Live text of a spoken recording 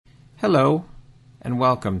Hello, and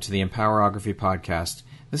welcome to the Empowerography Podcast.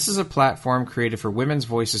 This is a platform created for women's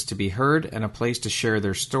voices to be heard and a place to share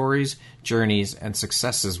their stories, journeys, and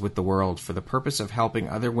successes with the world for the purpose of helping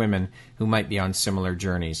other women who might be on similar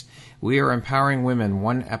journeys. We are empowering women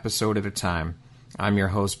one episode at a time. I'm your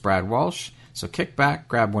host, Brad Walsh, so kick back,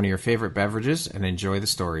 grab one of your favorite beverages, and enjoy the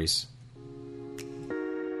stories.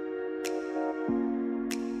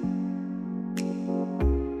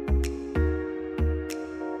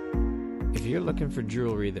 If you're looking for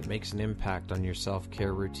jewelry that makes an impact on your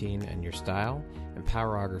self-care routine and your style,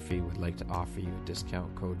 Empowerography would like to offer you a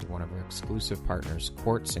discount code to one of our exclusive partners,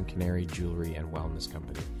 Quartz and Canary Jewelry and Wellness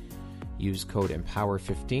Company. Use code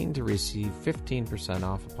EMPOWER15 to receive 15%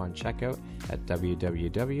 off upon checkout at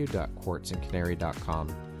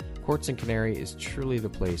www.quartzandcanary.com. Quartz and Canary is truly the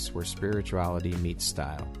place where spirituality meets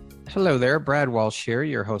style. Hello there, Brad Walsh here,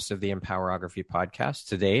 your host of the Empowerography Podcast.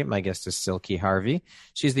 Today, my guest is Silky Harvey.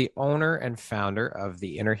 She's the owner and founder of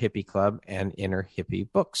the Inner Hippie Club and Inner Hippie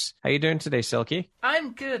Books. How are you doing today, Silky?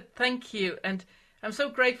 I'm good, thank you. And I'm so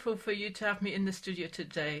grateful for you to have me in the studio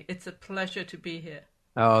today. It's a pleasure to be here.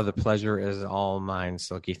 Oh, the pleasure is all mine,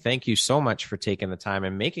 Silky. Thank you so much for taking the time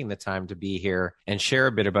and making the time to be here and share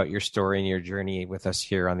a bit about your story and your journey with us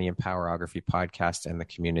here on the Empowerography Podcast and the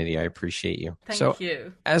community. I appreciate you. Thank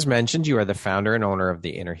you. As mentioned, you are the founder and owner of the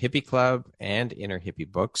Inner Hippie Club and Inner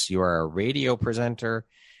Hippie Books. You are a radio presenter,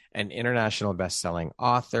 an international best-selling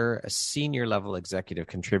author, a senior-level executive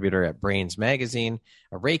contributor at Brains Magazine,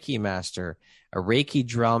 a Reiki master, a Reiki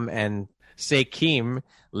drum and Sekim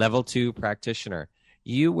Level 2 practitioner.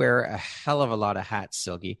 You wear a hell of a lot of hats,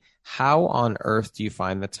 Silky. How on earth do you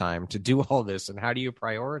find the time to do all this, and how do you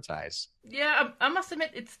prioritize? Yeah, I must admit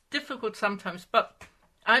it's difficult sometimes, but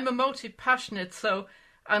I'm a multi-passionate, so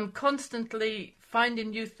I'm constantly finding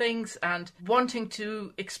new things and wanting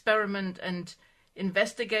to experiment and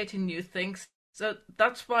investigating new things. So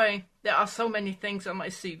that's why there are so many things on my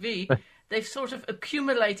CV. They've sort of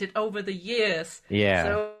accumulated over the years. Yeah.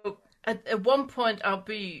 So At one point, I'll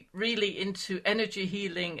be really into energy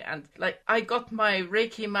healing, and I got my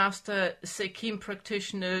Reiki master, Sekim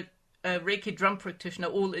practitioner, Reiki drum practitioner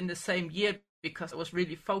all in the same year because I was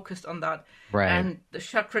really focused on that. Right. And the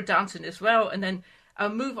chakra dancing as well. And then I'll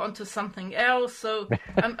move on to something else. So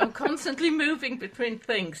I'm constantly moving between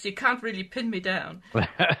things. You can't really pin me down.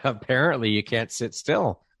 Apparently, you can't sit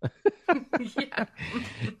still. Yeah.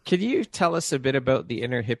 Can you tell us a bit about the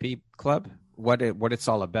Inner Hippie Club? What it's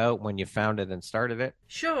all about, when you founded and started it?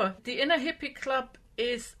 Sure. The Inner Hippie Club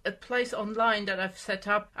is a place online that I've set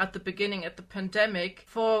up at the beginning of the pandemic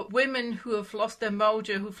for women who have lost their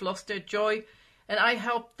mojo, who've lost their joy, and I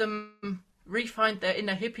help them re-find their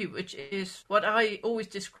inner hippie, which is what I always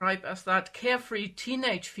describe as that carefree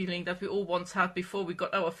teenage feeling that we all once had before we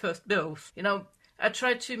got our first bills. You know, I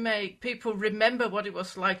try to make people remember what it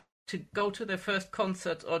was like to go to their first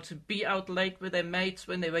concert or to be out late with their mates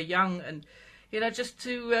when they were young, and just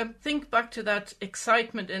to think back to that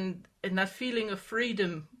excitement and that feeling of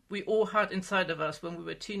freedom we all had inside of us when we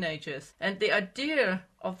were teenagers. And the idea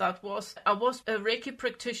of that was, I was a Reiki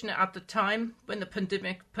practitioner at the time when the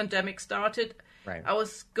pandemic started. Right. I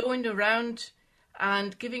was going around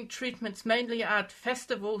and giving treatments mainly at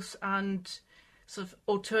festivals and sort of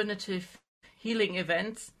alternative healing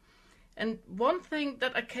events. And one thing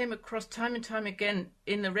that I came across time and time again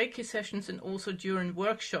in the Reiki sessions and also during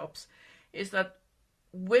workshops is that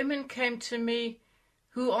women came to me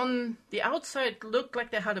who on the outside looked like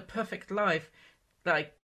they had a perfect life,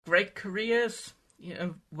 like great careers,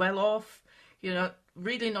 well off,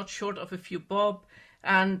 really not short of a few bob,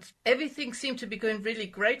 and everything seemed to be going really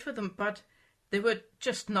great for them, but they were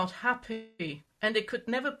just not happy. And they could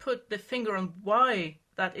never put their finger on why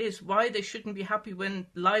that is, why they shouldn't be happy when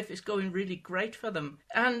life is going really great for them.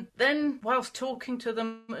 And then whilst talking to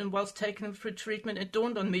them and whilst taking them through treatment, it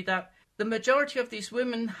dawned on me that the majority of these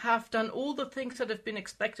women have done all the things that have been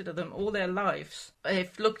expected of them all their lives.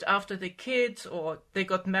 They've looked after their kids, or they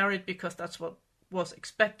got married because that's what was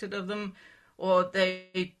expected of them, or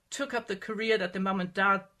they took up the career that their mum and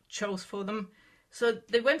dad chose for them. So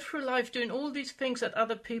they went through life doing all these things that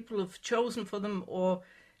other people have chosen for them or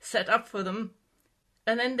set up for them.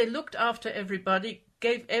 And then they looked after everybody,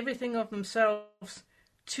 gave everything of themselves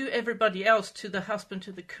to everybody else, to the husband,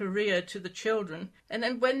 to the career, to the children. And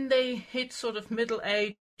then when they hit sort of middle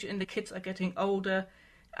age and the kids are getting older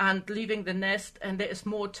and leaving the nest and there is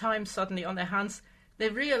more time suddenly on their hands, they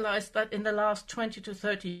realized that in the last 20 to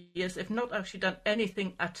 30 years, they've not actually done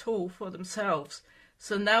anything at all for themselves.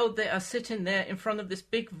 So now they are sitting there in front of this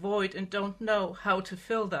big void and don't know how to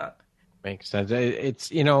fill that. Makes sense.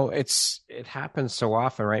 It happens so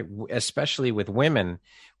often, right? Especially with women.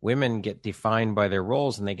 women get defined by their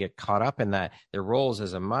roles, and they get caught up in that, their roles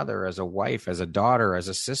as a mother, as a wife, as a daughter, as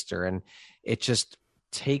a sister. And it just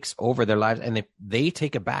takes over their lives, and they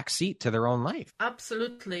take a back seat to their own life.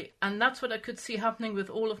 Absolutely. And that's what I could see happening with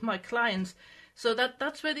all of my clients. So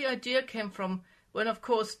that's where the idea came from, when, of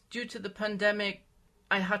course, due to the pandemic,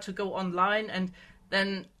 I had to go online, and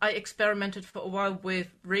then I experimented for a while with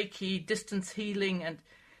Reiki, distance healing, and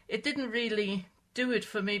it didn't really do it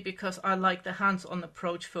for me, because I like the hands-on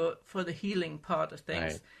approach for the healing part of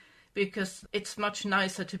things, right, because it's much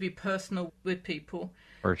nicer to be personal with people.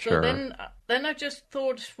 For sure. So then I just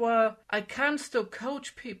thought, well, I can still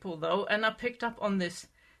coach people though, and I picked up on this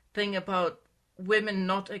thing about women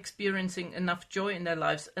not experiencing enough joy in their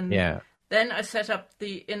lives, and then I set up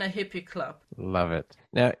the Inner Hippie Club. Love it.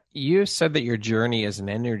 Now, you said that your journey as an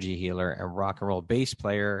energy healer and rock and roll bass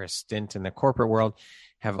player, a stint in the corporate world,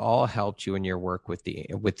 have all helped you in your work with the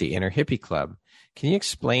Inner Hippie Club. Can you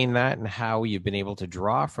explain that, and how you've been able to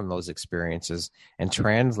draw from those experiences and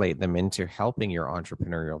translate them into helping your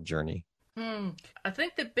entrepreneurial journey? I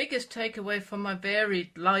think the biggest takeaway from my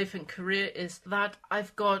varied life and career is that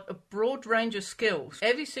I've got a broad range of skills.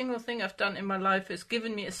 Every single thing I've done in my life has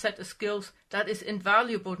given me a set of skills that is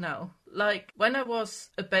invaluable now. Like when I was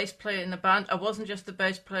a bass player in a band, I wasn't just a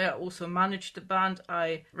bass player, I also managed the band.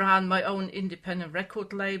 I ran my own independent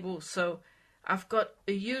record label. So I've got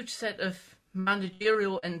a huge set of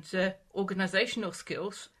managerial and organizational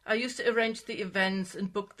skills. I used to arrange the events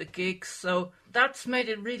and book the gigs, so that's made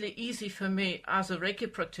it really easy for me as a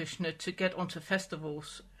Reiki practitioner to get onto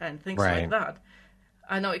festivals and things like that.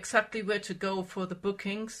 I know exactly where to go for the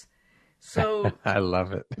bookings. So I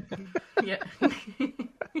love it. Yeah.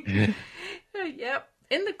 Yeah.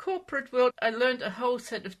 In the corporate world, I learned a whole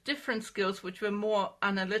set of different skills which were more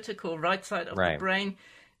analytical, right side of the brain,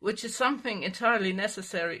 which is something entirely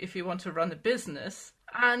necessary if you want to run a business.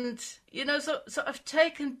 And, so I've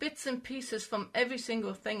taken bits and pieces from every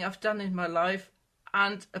single thing I've done in my life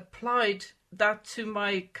and applied that to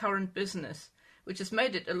my current business, which has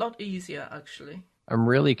made it a lot easier, actually. I'm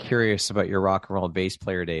really curious about your rock and roll bass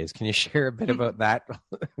player days. Can you share a bit about that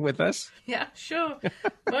with us? Yeah, sure.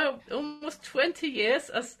 Well, almost 20 years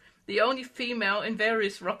as the only female in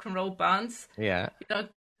various rock and roll bands. Yeah.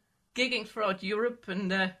 Gigging throughout Europe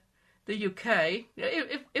and the UK.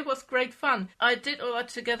 It was great fun. I did all that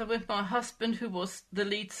together with my husband, who was the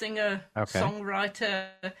lead singer, songwriter,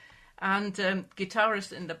 and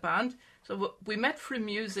guitarist in the band. So we met through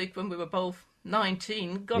music when we were both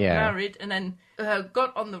 19, got married, and then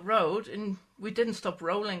got on the road, and we didn't stop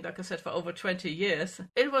rolling, like I said, for over 20 years.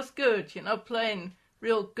 It was good, playing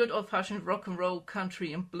real good old-fashioned rock and roll,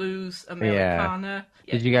 country and blues, Americana.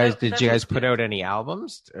 Yeah. Did you guys put out any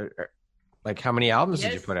albums? Like, how many albums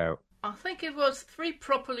did you put out? I think it was 3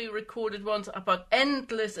 properly recorded ones, about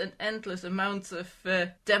endless and endless amounts of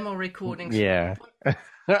demo recordings. Yeah.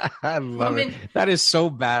 I love it. That is so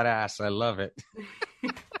badass. I love it.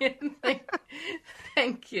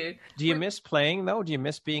 Thank you. Do you miss playing, though? Do you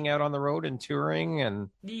miss being out on the road and touring?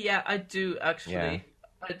 Yeah, I do, actually. Yeah.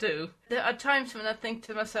 I do. There are times when I think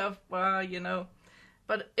to myself, well,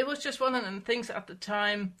 but it was just one of them things at the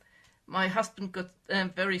time. My husband got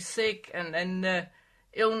very sick, and then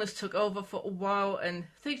illness took over for a while, and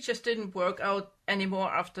things just didn't work out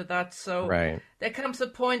anymore after that. So there comes a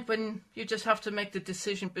point when you just have to make the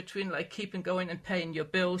decision between like keeping going and paying your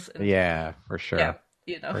bills. And, yeah, for sure.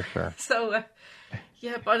 Yeah, for sure. So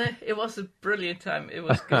but it was a brilliant time. It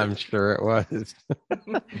was good. I'm sure it was.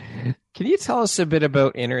 Can you tell us a bit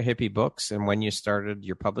about Inner Hippie Books and when you started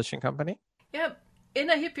your publishing company? Yeah.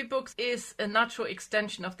 Inner Hippie Books is a natural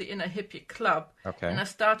extension of the Inner Hippie Club. Okay. And I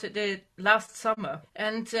started it last summer.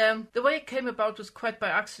 And the way it came about was quite by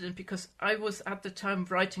accident, because I was at the time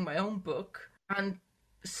writing my own book and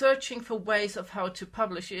searching for ways of how to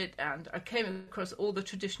publish it. And I came across all the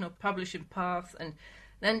traditional publishing paths, and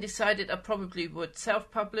then decided I probably would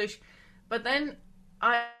self-publish. But then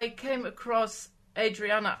I came across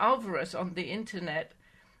Adriana Alvarez on the internet,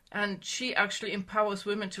 and she actually empowers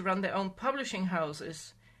women to run their own publishing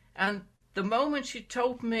houses. And the moment she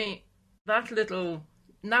told me that little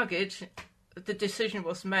nugget, the decision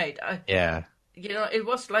was made. It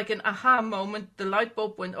was like an aha moment. The light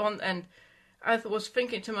bulb went on, and I was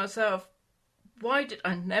thinking to myself, why did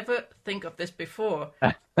I never think of this before?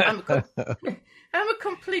 I'm a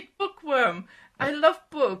complete bookworm. I love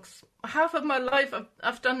books. Half of my life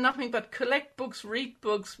I've done nothing but collect books, read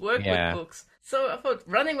books, work with books. So I thought,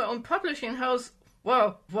 running my own publishing house,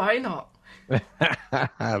 well, why not?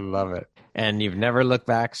 I love it. And you've never looked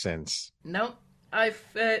back since. No, I've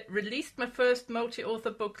released my first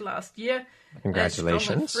multi-author book last year.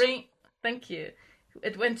 Congratulations. Free. Thank you.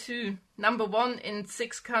 It went to #1 in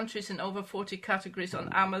 6 countries in over 40 categories on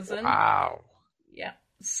Amazon. Wow. Yeah.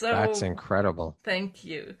 So That's incredible. Thank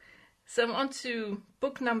you. So I'm on to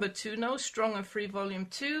book #2 now, Strong and Free Volume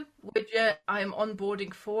 2, which I am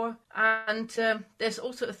onboarding for. And there's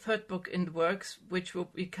also a 3rd book in the works, which will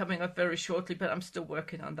be coming up very shortly, but I'm still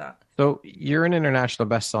working on that. So you're an international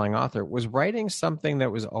best-selling author. Was writing something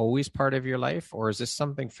that was always part of your life, or is this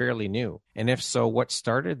something fairly new? And if so, what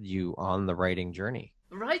started you on the writing journey?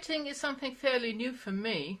 Writing is something fairly new for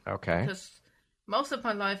me. Okay. Because most of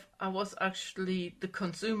my life, I was actually the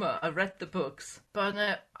consumer. I read the books. But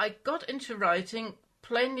I got into writing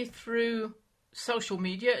plainly through social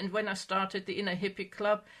media and when I started the Inner Hippie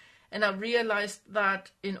Club. And I realized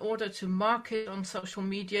that in order to market on social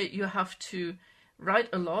media, you have to write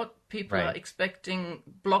a lot. People are expecting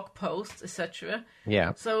blog posts, etc.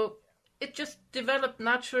 Yeah. So it just developed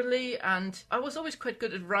naturally. And I was always quite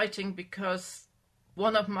good at writing because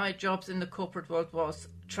one of my jobs in the corporate world was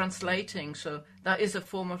translating. So that is a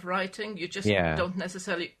form of writing. You just don't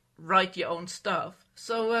necessarily write your own stuff.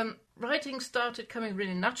 So writing started coming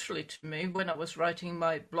really naturally to me when I was writing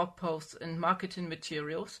my blog posts and marketing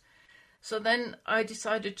materials. So then I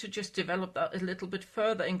decided to just develop that a little bit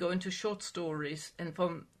further and go into short stories. And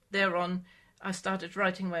from there on, I started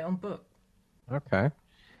writing my own book. Okay.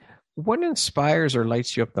 What inspires or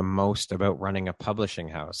lights you up the most about running a publishing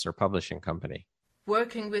house or publishing company?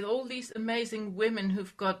 Working with all these amazing women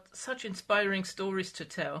who've got such inspiring stories to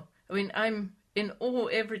tell. I mean, I'm in awe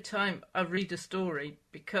every time I read a story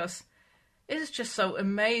because it is just so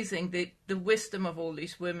amazing, the wisdom of all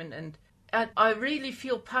these women. And I really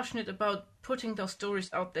feel passionate about putting those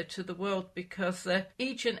stories out there to the world because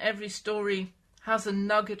each and every story has a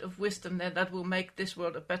nugget of wisdom there that will make this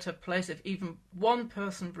world a better place if even one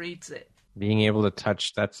person reads it. Being able to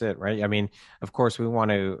touch, that's it, right? I mean, of course, we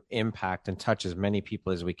want to impact and touch as many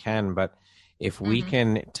people as we can, but if we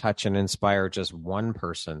can touch and inspire just one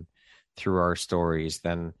person through our stories,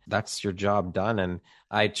 then that's your job done. And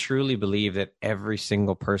I truly believe that every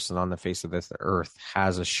single person on the face of this earth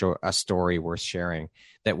has a story worth sharing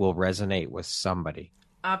that will resonate with somebody.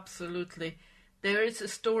 Absolutely. There is a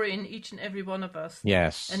story in each and every one of us.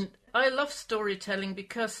 Yes. And I love storytelling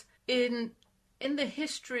because in the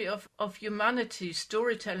history of humanity,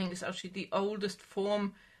 storytelling is actually the oldest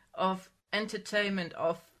form of entertainment,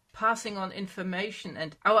 of passing on information.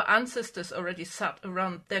 And our ancestors already sat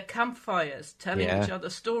around their campfires telling each other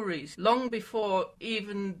stories long before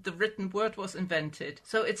even the written word was invented.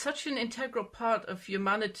 So it's such an integral part of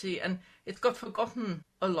humanity, and it's got forgotten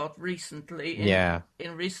a lot recently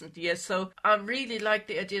in recent years. So I really like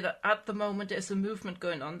the idea that at the moment there's a movement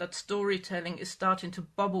going on that storytelling is starting to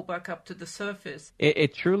bubble back up to the surface.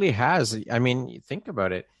 It truly has. I mean, think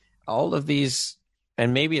about it. All of these,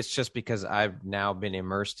 and maybe it's just because I've now been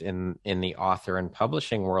immersed in the author and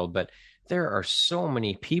publishing world, but there are so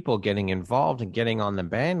many people getting involved and getting on the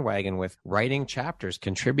bandwagon with writing chapters,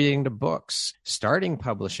 contributing to books, starting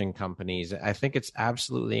publishing companies. I think it's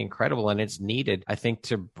absolutely incredible, and it's needed, I think,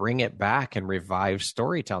 to bring it back and revive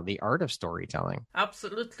storytelling, the art of storytelling.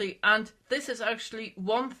 Absolutely. And this is actually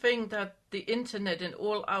one thing that the internet and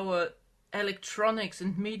all our electronics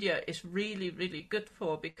and media is really, really good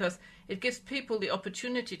for, because it gives people the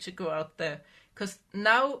opportunity to go out there. Because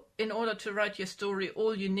now, in order to write your story,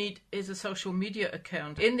 all you need is a social media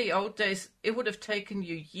account. In the old days, it would have taken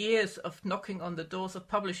you years of knocking on the doors of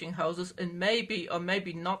publishing houses, and maybe or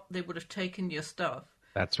maybe not, they would have taken your stuff.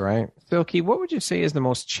 That's right. Silke, what would you say is the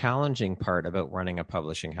most challenging part about running a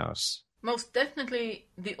publishing house? Most definitely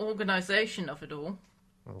the organization of it all.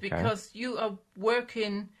 Okay. Because you are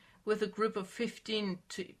working with a group of 15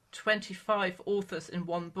 to 25 authors in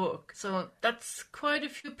one book. So that's quite a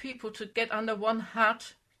few people to get under one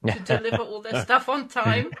hat to deliver all their stuff on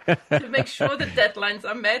time, to make sure the deadlines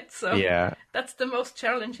are met. So that's the most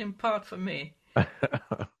challenging part for me.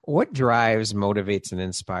 What drives, motivates, and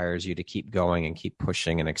inspires you to keep going and keep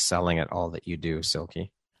pushing and excelling at all that you do,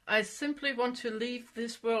 Silke? I simply want to leave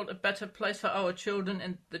this world a better place for our children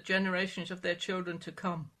and the generations of their children to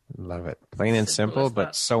come. Love it. Plain and simple,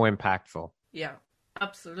 but so impactful. Yeah,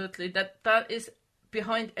 absolutely. That is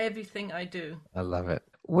behind everything I do. I love it.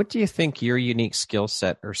 What do you think your unique skill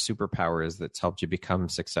set or superpower is that's helped you become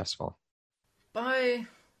successful? By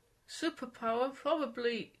superpower,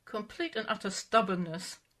 probably complete and utter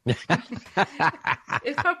stubbornness.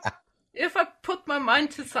 If I put my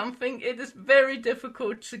mind to something, it is very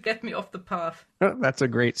difficult to get me off the path. That's a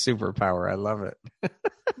great superpower. I love it.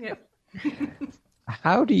 Yeah.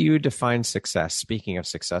 How do you define success? Speaking of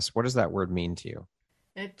success, what does that word mean to you?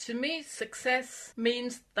 To me, success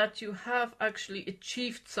means that you have actually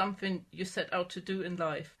achieved something you set out to do in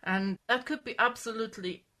life. And that could be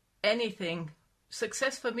absolutely anything.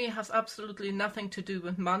 Success for me has absolutely nothing to do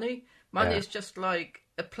with money. Money is just like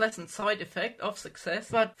a pleasant side effect of success.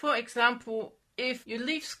 But for example, if you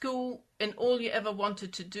leave school and all you ever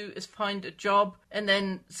wanted to do is find a job and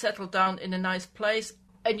then settle down in a nice place,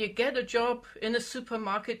 and you get a job in a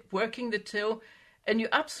supermarket working the till, and you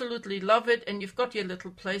absolutely love it, and you've got your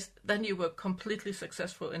little place, then you were completely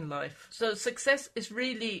successful in life. So success is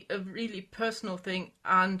really a really personal thing,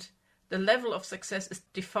 and the level of success is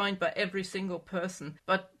defined by every single person.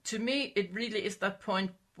 But to me, it really is that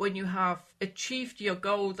point when you have achieved your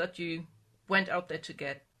goal that you went out there to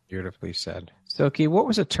get. Beautifully said. Silke, what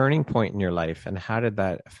was a turning point in your life, and how did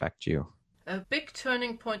that affect you? A big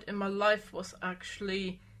turning point in my life was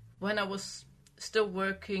actually when I was still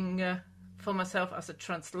working for myself as a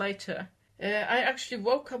translator. I actually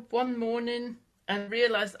woke up one morning and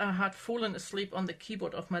realized I had fallen asleep on the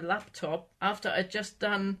keyboard of my laptop after I'd just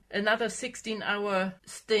done another 16-hour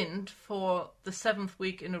stint for the 7th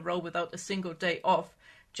week in a row without a single day off,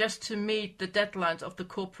 just to meet the deadlines of the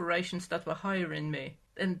corporations that were hiring me.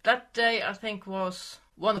 And that day, I think, was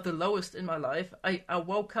one of the lowest in my life. I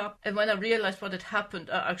woke up, and when I realized what had happened,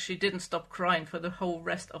 I actually didn't stop crying for the whole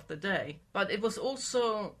rest of the day. But it was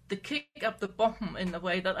also the kick up the bottom in the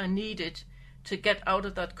way that I needed to get out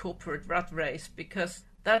of that corporate rat race, because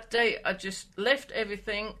that day I just left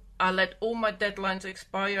everything. I let all my deadlines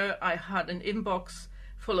expire. I had an inbox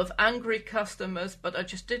full of angry customers, but I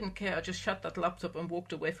just didn't care. I just shut that laptop and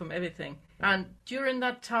walked away from everything. And during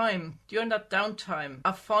that downtime,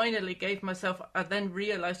 I finally gave myself, I then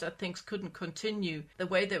realized that things couldn't continue the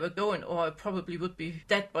way they were going, or I probably would be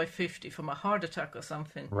dead by 50 from a heart attack or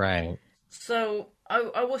something. Right. So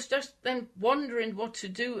I was just then wondering what to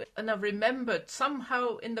do. And I remembered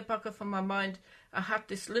somehow in the back of my mind, I had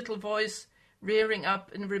this little voice rearing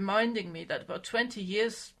up and reminding me that about 20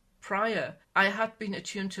 years prior, I had been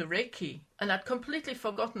attuned to Reiki, and I'd completely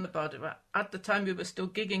forgotten about it. At the time, we were still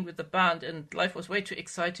gigging with the band, and life was way too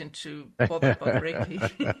exciting to bother about Reiki.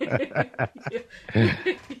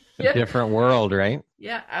 A different world, right?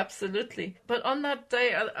 Yeah, absolutely. But on that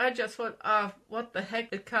day, I just thought, what the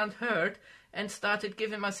heck, it can't hurt, and started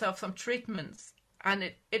giving myself some treatments. And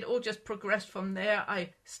it all just progressed from there.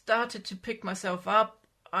 I started to pick myself up.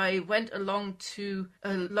 I went along to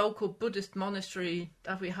a local Buddhist monastery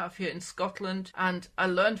that we have here in Scotland, and I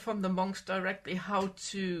learned from the monks directly how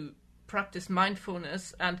to practice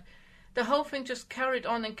mindfulness, and the whole thing just carried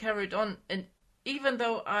on. And even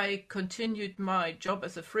though I continued my job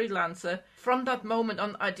as a freelancer, from that moment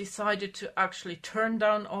on I decided to actually turn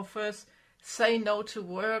down offers, say no to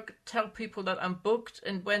work, tell people that I'm booked,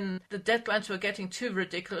 and when the deadlines were getting too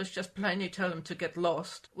ridiculous, just plainly tell them to get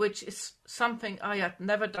lost, which is something I had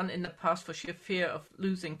never done in the past for sheer fear of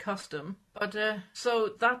losing custom. But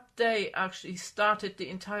so that day actually started the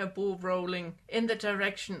entire ball rolling in the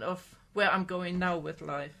direction of where I'm going now with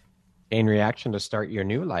life. In reaction to start your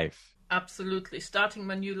new life. Absolutely, starting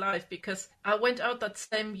my new life, because I went out that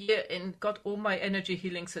same year and got all my energy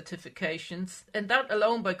healing certifications. And that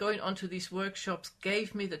alone, by going onto these workshops,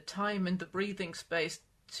 gave me the time and the breathing space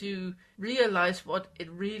to realize what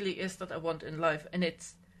it really is that I want in life. And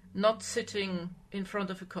it's not sitting in front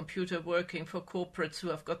of a computer working for corporates who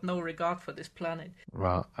have got no regard for this planet.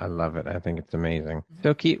 Well, I love it. I think it's amazing.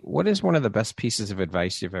 Silke, what is one of the best pieces of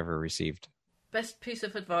advice you've ever received? Best piece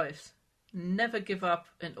of advice? Never give up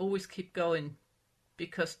and always keep going,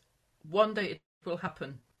 because one day it will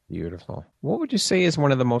happen. Beautiful. What would you say is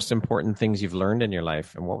one of the most important things you've learned in your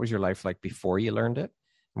life? And what was your life like before you learned it?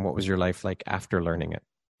 And what was your life like after learning it?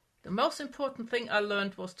 The most important thing I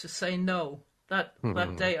learned was to say no. That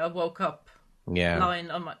day I woke up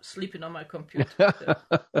sleeping on my computer.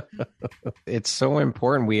 It's so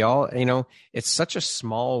important. We all, it's such a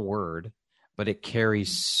small word, but it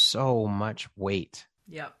carries so much weight.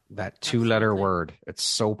 Yeah. That 2-letter word. It's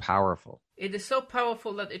so powerful. It is so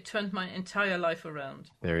powerful that it turned my entire life around.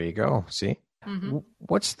 There you go. See? Mm-hmm.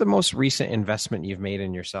 What's the most recent investment you've made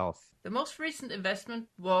in yourself? The most recent investment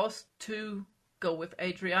was to go with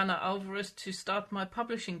Adriana Alvarez to start my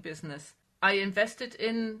publishing business. I invested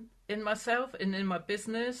in myself and in my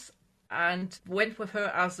business and went with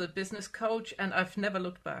her as a business coach, and I've never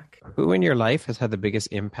looked back. Who in your life has had the biggest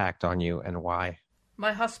impact on you, and why?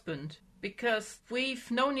 My husband. Because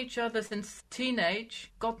we've known each other since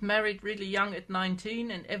teenage, got married really young at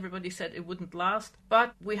 19, and everybody said it wouldn't last.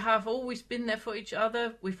 But we have always been there for each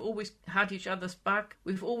other. We've always had each other's back.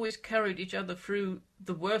 We've always carried each other through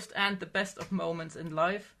the worst and the best of moments in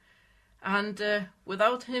life. And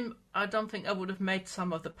without him, I don't think I would have made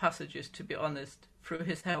some of the passages, to be honest, through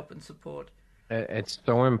his help and support. It's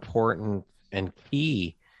so important and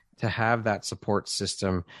key to have that support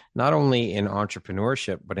system, not only in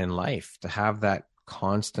entrepreneurship, but in life, to have that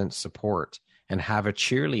constant support and have a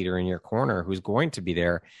cheerleader in your corner who's going to be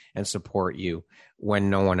there and support you when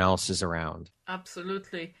no one else is around.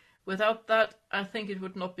 Absolutely. Without that, I think it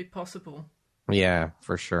would not be possible. Yeah,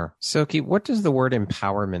 for sure. Silke, what does the word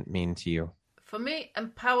empowerment mean to you? For me,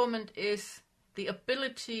 empowerment is the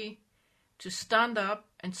ability to stand up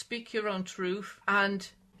and speak your own truth and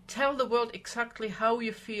tell the world exactly how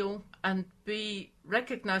you feel and be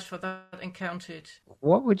recognized for that and counted.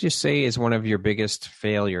 What would you say is one of your biggest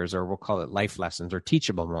failures, or we'll call it life lessons or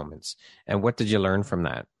teachable moments? And what did you learn from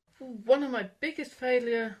that? One of my biggest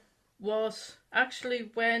failure was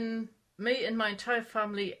actually when me and my entire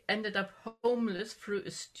family ended up homeless through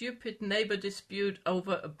a stupid neighbor dispute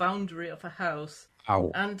over a boundary of a house.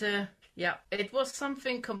 Ow. And yeah, it was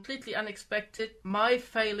something completely unexpected. My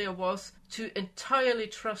failure was to entirely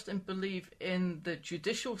trust and believe in the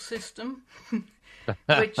judicial system,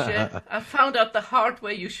 which I found out the hard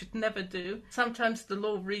way you should never do. Sometimes the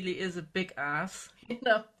law really is a big ass,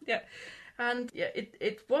 yeah. And yeah,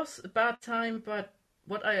 it was a bad time, but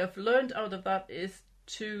what I have learned out of that is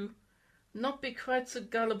to not be quite so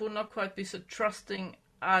gullible, not quite be so trusting,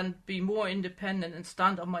 and be more independent and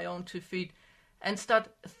stand on my own 2 feet and start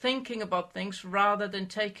thinking about things rather than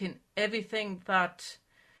taking everything that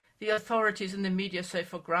the authorities and the media say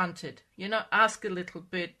for granted. Ask a little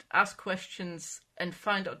bit, ask questions, and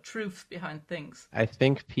find out truths behind things. I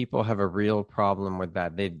think people have a real problem with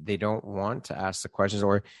that. They don't want to ask the questions,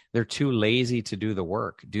 or they're too lazy to do the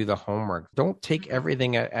work, do the homework. Don't take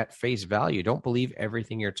everything at face value. Don't believe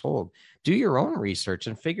everything you're told. Do your own research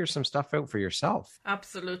and figure some stuff out for yourself.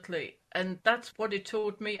 Absolutely. And that's what it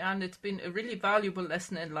taught me, and it's been a really valuable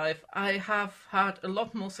lesson in life. I have had a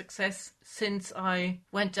lot more success since I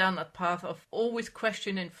went down that path of always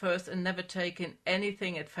questioning first and never taking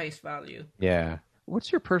anything at face value. Yeah.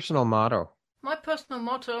 What's your personal motto? My personal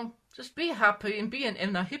motto, just be happy and be an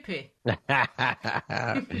inner hippie.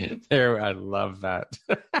 There, I love that.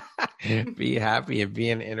 Be happy and be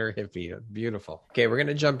an inner hippie. Beautiful. Okay, we're going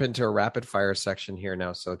to jump into a rapid fire section here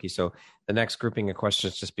now, Silke. So the next grouping of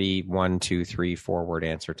questions just be 1, 2, 3, 4-word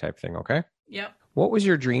answer type thing, okay? Yep. What was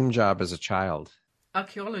your dream job as a child?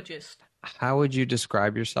 Archaeologist. How would you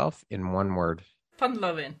describe yourself in 1 word?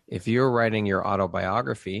 Fun-loving. If you were writing your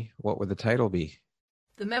autobiography, what would the title be?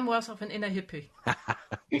 The Memoirs of an Inner Hippie.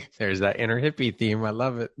 There's that inner hippie theme. I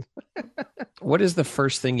love it. What is the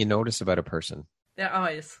first thing you notice about a person? Their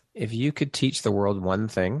eyes. If you could teach the world one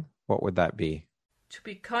thing, what would that be? To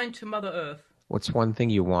be kind to Mother Earth. What's one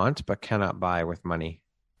thing you want but cannot buy with money?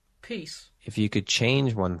 Peace. If you could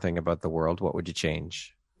change one thing about the world, what would you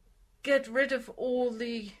change? Get rid of all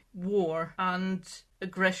the war and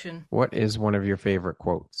aggression. What is one of your favorite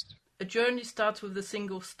quotes? A journey starts with a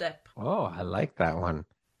single step. Oh, I like that one.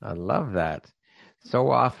 I love that. So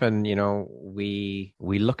often, we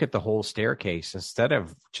look at the whole staircase instead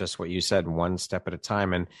of just what you said, 1 step at a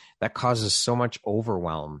time. And that causes so much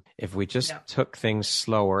overwhelm. If we just took things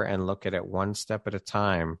slower and look at it 1 step at a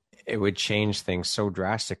time, it would change things so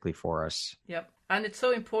drastically for us. Yep. And it's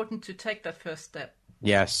so important to take that first step.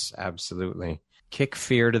 Yes, absolutely. Kick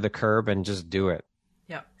fear to the curb and just do it.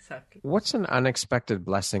 Yeah, exactly. What's an unexpected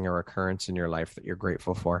blessing or occurrence in your life that you're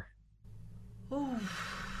grateful for? Ooh.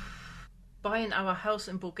 Buying our house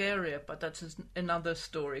in Bulgaria, but that's another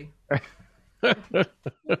story.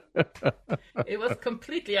 It was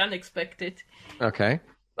completely unexpected. Okay.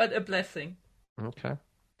 But a blessing. Okay.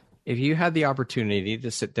 If you had the opportunity to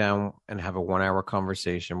sit down and have a 1-hour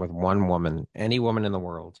conversation with one woman, any woman in the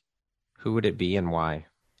world, who would it be and why?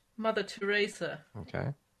 Mother Teresa.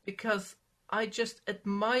 Okay. Because I just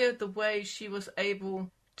admire the way she was able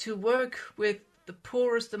to work with the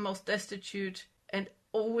poorest, the most destitute, and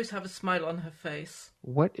always have a smile on her face.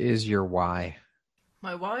 What is your why?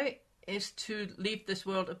 My why is to leave this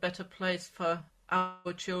world a better place for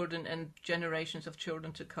our children and generations of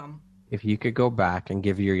children to come. If you could go back and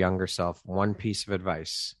give your younger self one piece of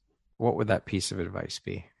advice, what would that piece of advice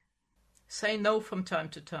be? Say no from time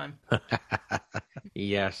to time.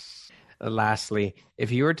 Yes. Lastly,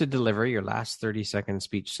 if you were to deliver your last 30-second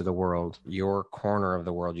speech to the world, your corner of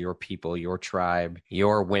the world, your people, your tribe,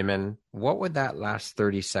 your women, what would that last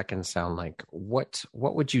 30 seconds sound like? What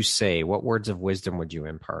would you say? What words of wisdom would you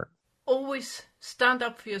impart? Always stand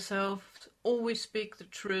up for yourself, always speak the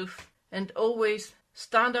truth, and always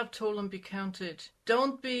stand up tall and be counted.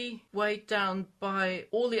 Don't be weighed down by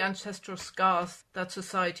all the ancestral scars that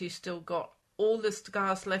society still got. all the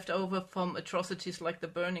scars left over from atrocities like the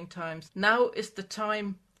burning times. Now is the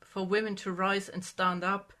time for women to rise and stand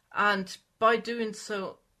up, and by doing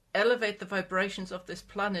so, elevate the vibrations of this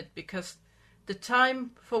planet, because the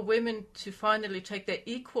time for women to finally take their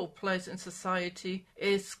equal place in society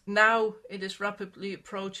is now. It is rapidly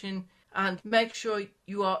approaching, and make sure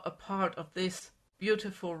you are a part of this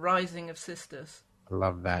beautiful rising of sisters. I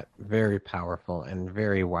love that. Very powerful and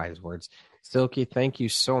very wise words. Silke, thank you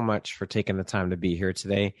so much for taking the time to be here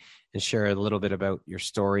today and share a little bit about your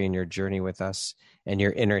story and your journey with us and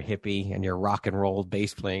your inner hippie and your rock and roll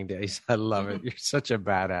bass playing days. I love it. You're such a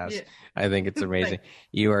badass. Yeah. I think it's amazing.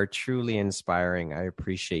 You are truly inspiring. I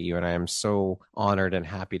appreciate you, and I am so honored and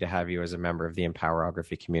happy to have you as a member of the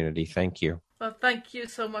Empowerography community. Thank you. Well, thank you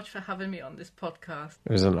so much for having me on this podcast.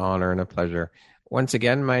 It was an honor and a pleasure. Once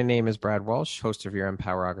again, my name is Brad Walsh, host of your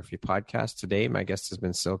Empowerography podcast. Today, my guest has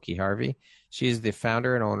been Silke Harvey. She is the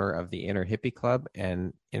founder and owner of the Inner Hippie Club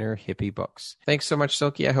and Inner Hippie Books. Thanks so much,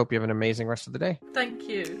 Silke. I hope you have an amazing rest of the day. Thank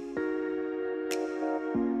you.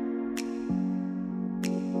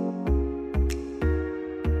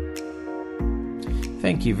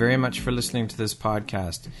 Thank you very much for listening to this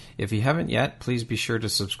podcast. If you haven't yet, please be sure to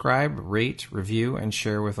subscribe, rate, review, and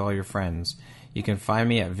share with all your friends. You can find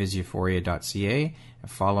me at visuphoria.ca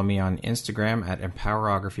and follow me on Instagram at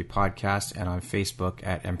Empowerography Podcast and on Facebook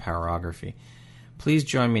at Empowerography. Please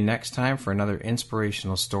join me next time for another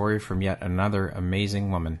inspirational story from yet another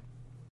amazing woman.